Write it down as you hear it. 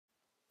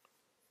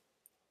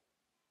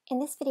In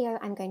this video,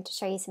 I'm going to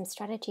show you some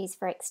strategies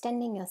for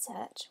extending your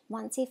search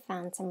once you've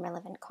found some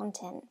relevant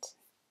content.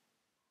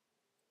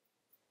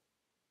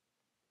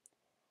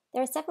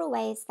 There are several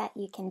ways that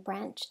you can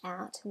branch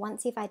out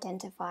once you've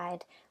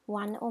identified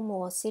one or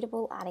more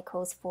suitable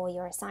articles for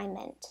your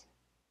assignment.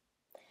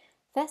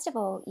 First of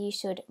all, you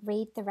should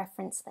read the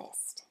reference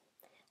list.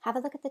 Have a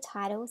look at the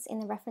titles in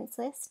the reference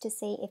list to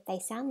see if they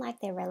sound like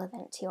they're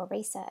relevant to your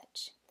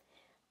research.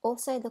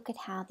 Also look at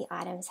how the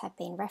items have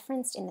been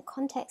referenced in the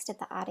context of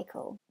the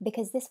article,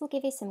 because this will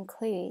give you some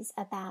clues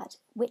about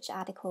which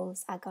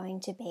articles are going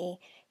to be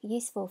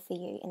useful for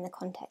you in the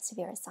context of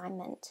your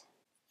assignment.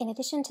 In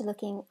addition to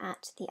looking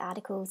at the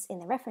articles in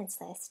the reference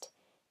list,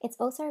 it's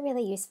also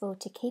really useful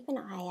to keep an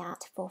eye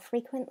out for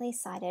frequently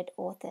cited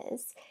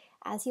authors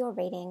as you're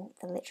reading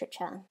the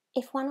literature.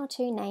 If one or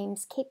two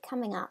names keep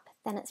coming up,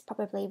 then it's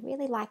probably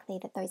really likely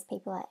that those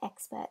people are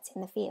experts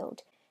in the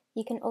field.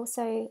 You can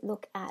also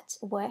look at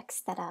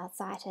works that are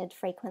cited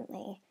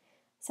frequently.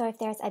 So if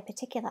there's a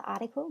particular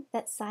article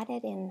that's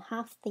cited in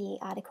half the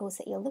articles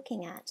that you're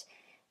looking at,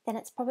 then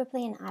it's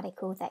probably an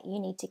article that you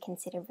need to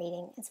consider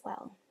reading as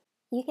well.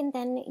 You can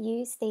then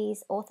use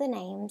these author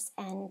names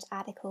and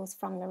articles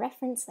from the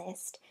reference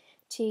list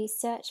to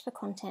search for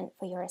content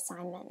for your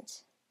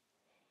assignment.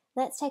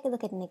 Let's take a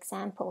look at an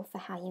example for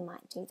how you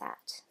might do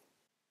that.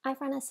 I've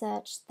run a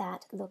search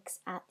that looks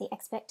at the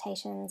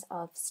expectations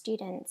of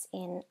students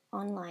in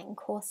online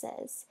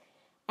courses,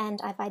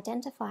 and I've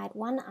identified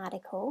one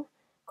article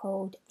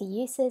called The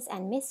Uses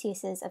and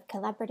Misuses of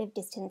Collaborative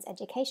Distance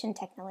Education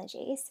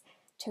Technologies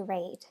to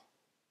read.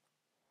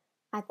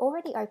 I've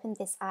already opened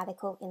this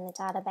article in the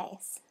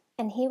database,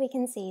 and here we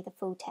can see the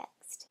full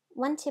text.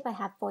 One tip I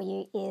have for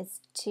you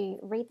is to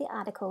read the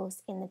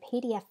articles in the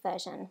PDF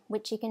version,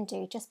 which you can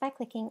do just by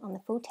clicking on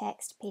the full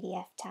text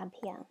PDF tab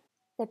here.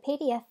 The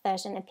PDF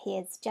version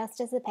appears just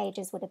as the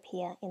pages would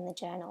appear in the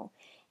journal,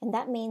 and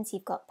that means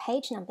you've got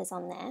page numbers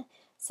on there,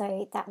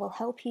 so that will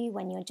help you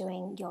when you're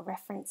doing your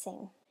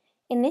referencing.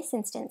 In this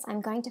instance,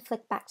 I'm going to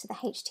flick back to the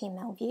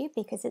HTML view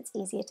because it's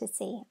easier to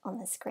see on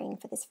the screen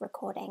for this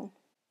recording.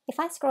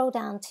 If I scroll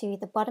down to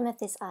the bottom of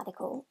this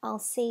article, I'll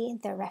see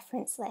the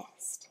reference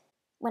list.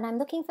 When I'm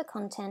looking for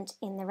content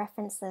in the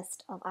reference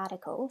list of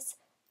articles,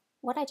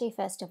 what I do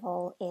first of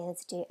all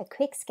is do a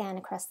quick scan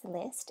across the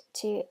list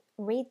to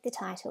read the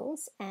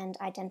titles and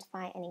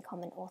identify any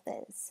common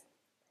authors.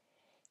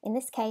 In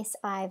this case,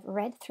 I've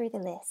read through the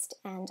list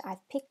and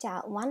I've picked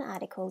out one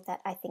article that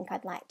I think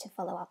I'd like to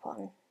follow up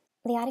on.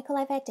 The article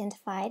I've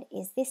identified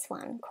is this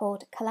one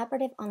called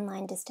Collaborative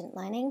Online Distant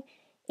Learning,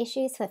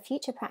 Issues for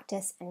Future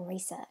Practice and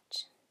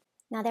Research.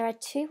 Now there are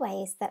two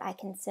ways that I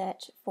can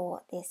search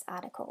for this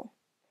article.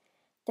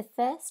 The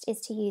first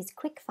is to use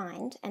Quick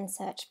Find and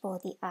search for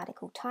the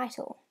article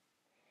title.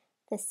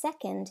 The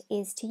second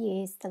is to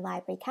use the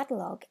library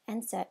catalogue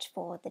and search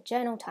for the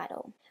journal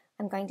title.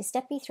 I'm going to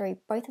step you through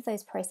both of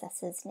those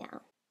processes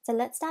now. So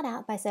let's start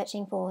out by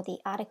searching for the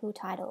article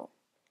title.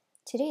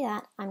 To do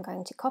that, I'm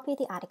going to copy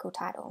the article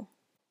title.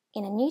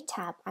 In a new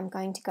tab, I'm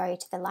going to go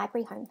to the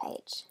library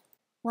homepage.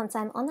 Once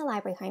I'm on the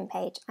library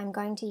homepage, I'm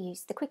going to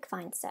use the Quick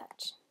Find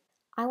search.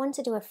 I want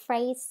to do a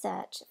phrase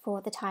search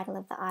for the title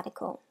of the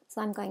article, so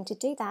I'm going to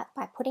do that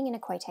by putting in a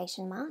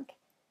quotation mark,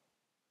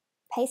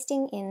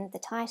 pasting in the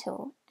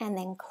title, and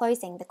then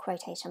closing the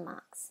quotation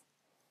marks.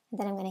 And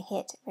then I'm going to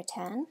hit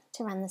return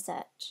to run the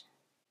search.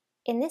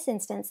 In this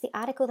instance, the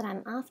article that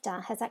I'm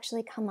after has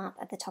actually come up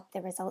at the top of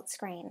the results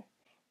screen.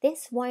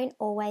 This won't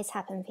always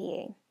happen for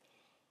you.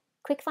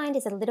 Quick Find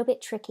is a little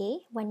bit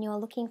tricky when you're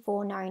looking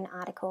for known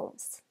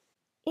articles.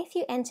 If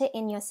you enter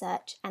in your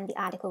search and the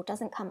article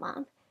doesn't come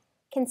up,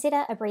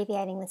 consider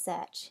abbreviating the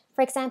search.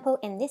 For example,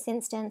 in this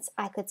instance,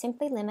 I could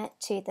simply limit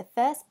to the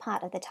first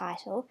part of the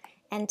title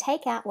and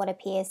take out what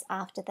appears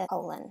after the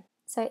colon.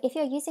 So if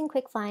you're using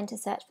Quick Find to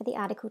search for the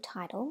article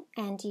title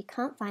and you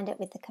can't find it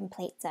with the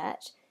complete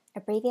search,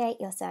 abbreviate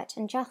your search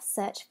and just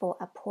search for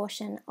a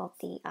portion of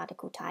the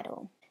article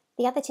title.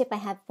 The other tip I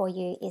have for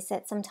you is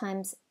that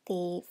sometimes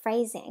the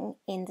phrasing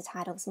in the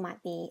titles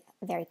might be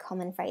very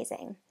common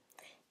phrasing.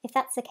 If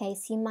that's the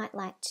case, you might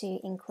like to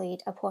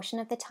include a portion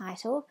of the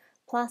title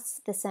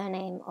plus the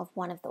surname of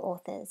one of the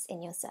authors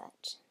in your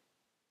search.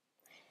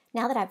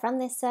 Now that I've run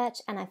this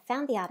search and I've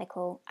found the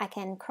article, I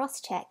can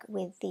cross-check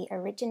with the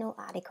original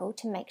article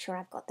to make sure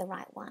I've got the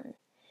right one.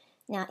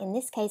 Now in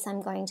this case,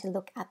 I'm going to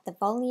look at the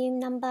volume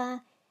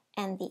number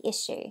and the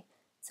issue.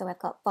 So I've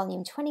got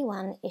volume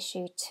 21,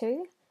 issue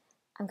 2.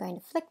 I'm going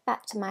to flick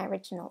back to my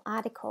original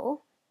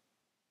article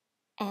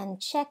and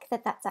check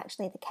that that's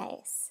actually the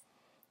case.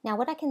 Now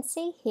what I can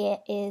see here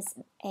is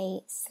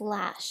a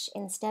slash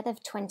instead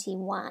of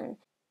 21.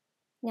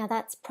 Now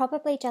that's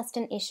probably just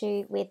an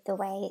issue with the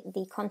way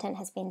the content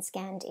has been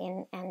scanned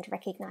in and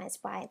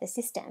recognised by the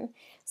system,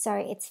 so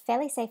it's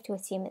fairly safe to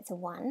assume it's a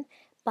 1,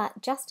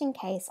 but just in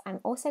case, I'm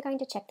also going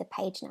to check the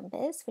page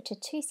numbers, which are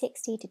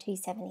 260 to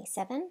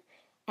 277,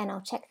 and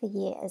I'll check the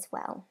year as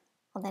well.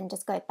 I'll then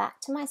just go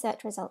back to my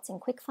search results in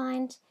Quick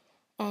Find,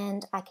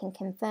 and I can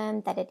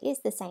confirm that it is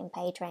the same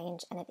page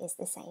range and it is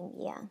the same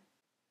year.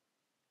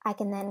 I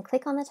can then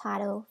click on the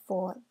title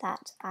for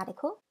that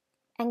article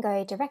and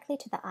go directly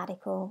to the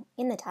article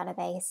in the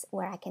database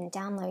where I can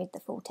download the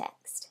full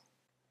text.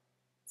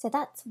 So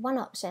that's one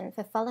option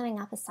for following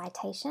up a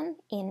citation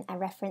in a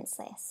reference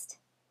list.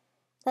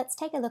 Let's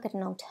take a look at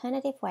an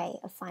alternative way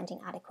of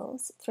finding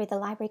articles through the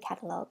library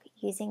catalogue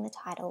using the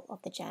title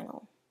of the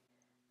journal.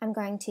 I'm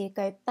going to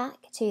go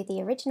back to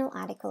the original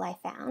article I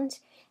found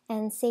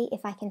and see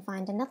if I can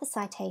find another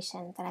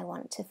citation that I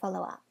want to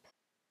follow up.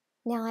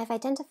 Now I've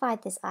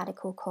identified this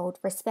article called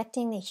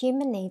Respecting the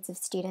Human Needs of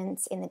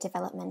Students in the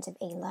Development of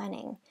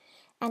E-Learning,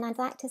 and I'd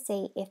like to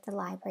see if the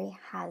library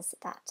has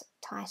that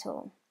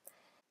title.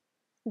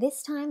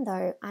 This time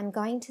though, I'm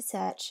going to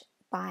search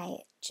by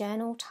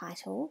journal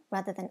title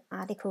rather than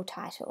article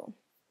title.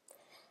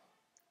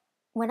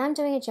 When I'm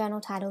doing a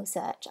journal title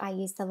search, I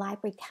use the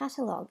library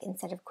catalogue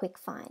instead of Quick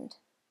Find.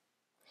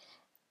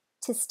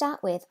 To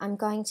start with, I'm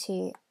going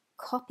to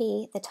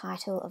copy the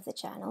title of the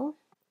journal.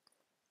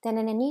 Then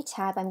in a new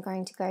tab, I'm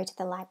going to go to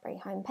the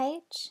library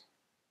homepage.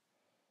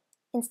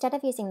 Instead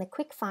of using the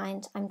Quick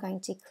Find, I'm going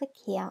to click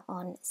here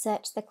on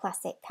Search the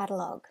Classic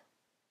Catalogue.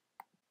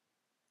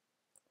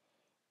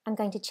 I'm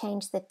going to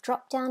change the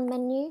drop-down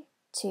menu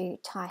to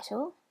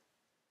Title,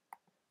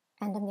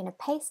 and I'm going to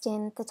paste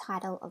in the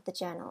title of the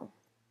journal.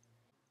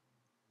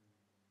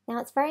 Now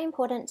it's very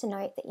important to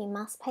note that you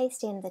must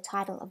paste in the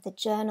title of the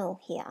journal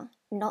here,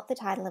 not the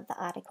title of the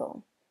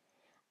article.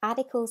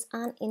 Articles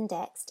aren't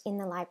indexed in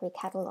the library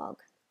catalogue,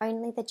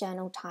 only the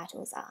journal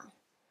titles are.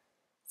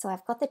 So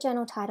I've got the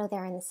journal title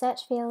there in the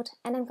search field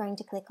and I'm going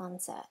to click on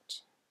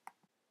Search.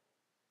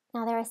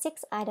 Now there are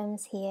 6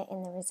 items here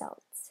in the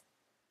results.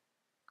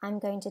 I'm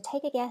going to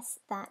take a guess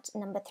that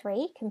number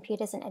 3,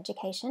 Computers and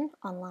Education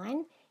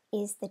Online,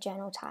 is the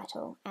journal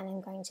title, and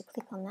I'm going to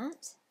click on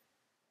that.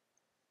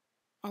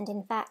 And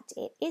in fact,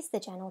 it is the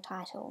journal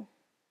title.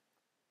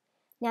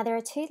 Now there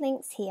are 2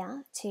 links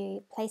here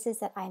to places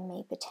that I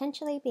may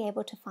potentially be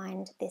able to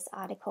find this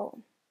article.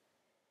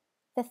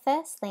 The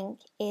first link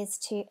is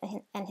to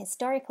an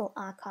historical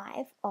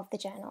archive of the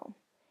journal.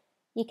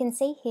 You can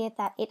see here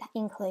that it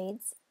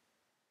includes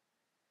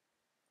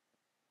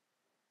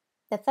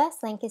The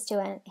first link is to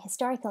an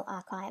historical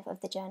archive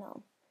of the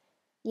journal.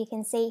 You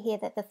can see here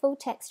that the full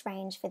text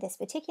range for this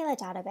particular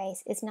database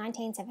is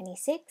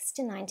 1976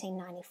 to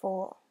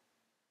 1994.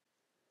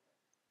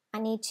 I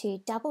need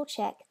to double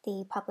check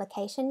the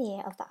publication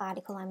year of the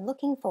article I'm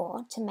looking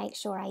for to make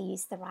sure I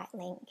use the right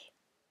link.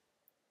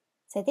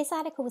 So this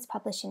article was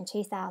published in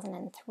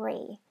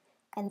 2003,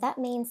 and that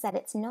means that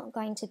it's not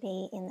going to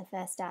be in the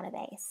first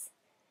database.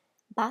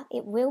 But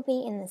it will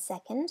be in the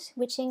second,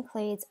 which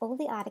includes all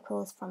the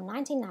articles from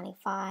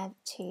 1995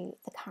 to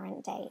the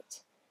current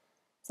date.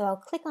 So I'll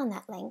click on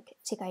that link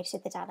to go to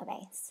the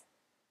database.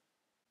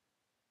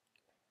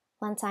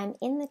 Once I'm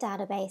in the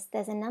database,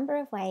 there's a number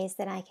of ways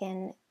that I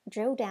can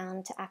drill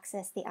down to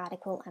access the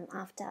article I'm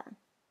after.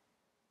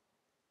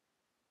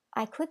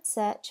 I could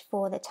search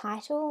for the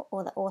title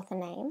or the author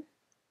name,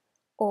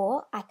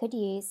 or I could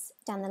use,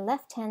 down the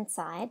left-hand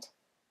side,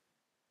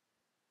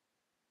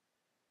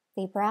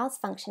 the browse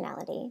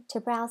functionality to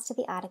browse to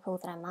the article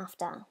that I'm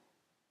after.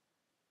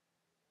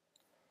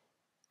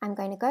 I'm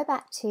going to go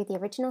back to the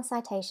original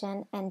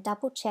citation and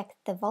double check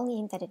the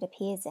volume that it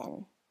appears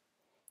in.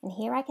 And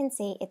here I can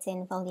see it's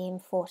in volume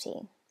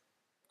 40.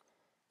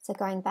 So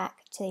going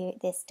back to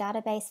this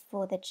database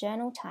for the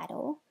journal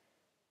title,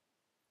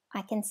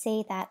 I can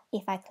see that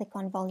if I click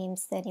on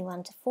volumes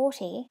 31 to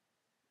 40,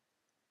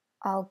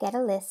 I'll get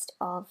a list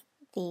of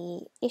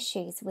the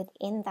issues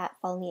within that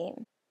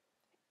volume.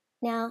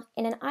 Now,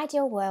 in an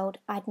ideal world,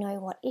 I'd know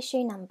what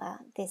issue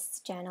number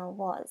this journal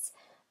was,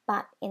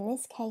 but in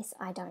this case,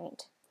 I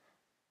don't.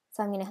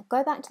 So I'm going to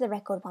go back to the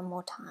record one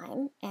more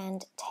time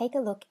and take a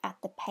look at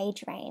the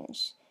page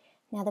range.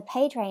 Now, the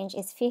page range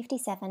is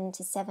 57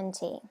 to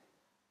 70.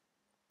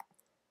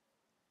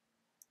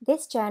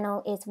 This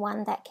journal is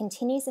one that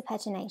continues the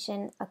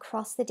pagination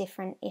across the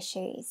different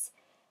issues.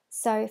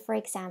 So, for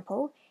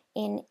example,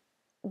 in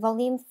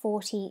volume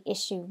 40,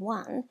 issue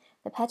 1,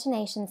 the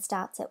pagination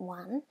starts at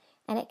 1,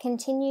 and it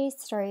continues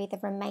through the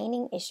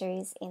remaining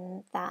issues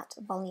in that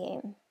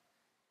volume.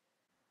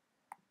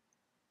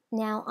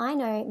 Now I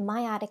know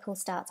my article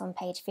starts on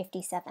page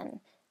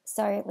 57,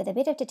 so with a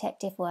bit of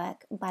detective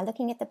work, by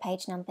looking at the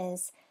page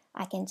numbers,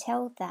 I can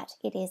tell that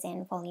it is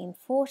in volume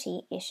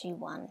 40, issue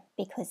 1,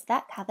 because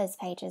that covers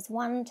pages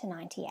 1 to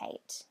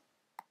 98.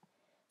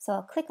 So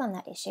I'll click on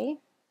that issue,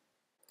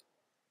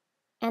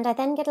 and I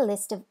then get a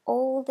list of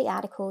all the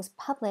articles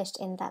published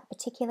in that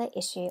particular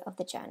issue of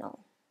the journal.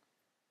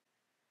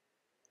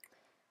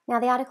 Now,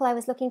 the article I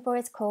was looking for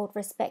is called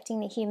Respecting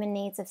the Human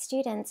Needs of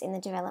Students in the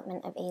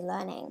Development of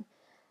E-Learning.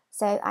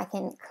 So I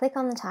can click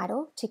on the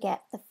title to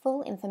get the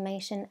full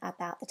information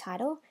about the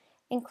title,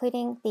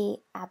 including the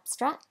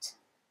abstract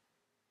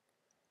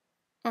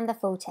and the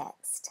full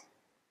text.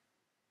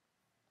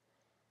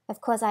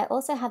 Of course, I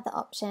also have the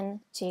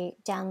option to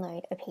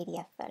download a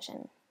PDF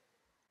version.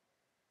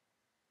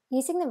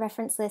 Using the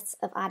reference lists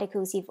of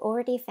articles you've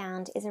already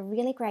found is a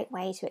really great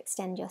way to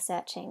extend your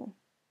searching.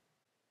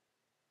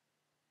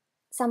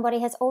 Somebody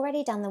has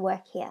already done the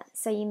work here,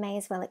 so you may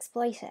as well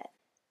exploit it.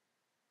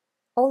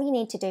 All you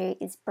need to do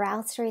is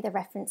browse through the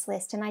reference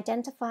list and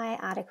identify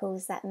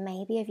articles that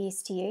may be of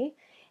use to you,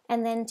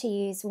 and then to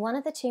use one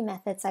of the two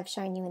methods I've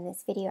shown you in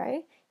this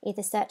video,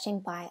 either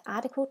searching by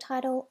article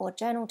title or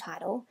journal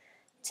title,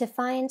 to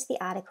find the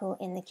article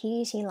in the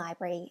QUT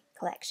Library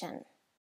collection.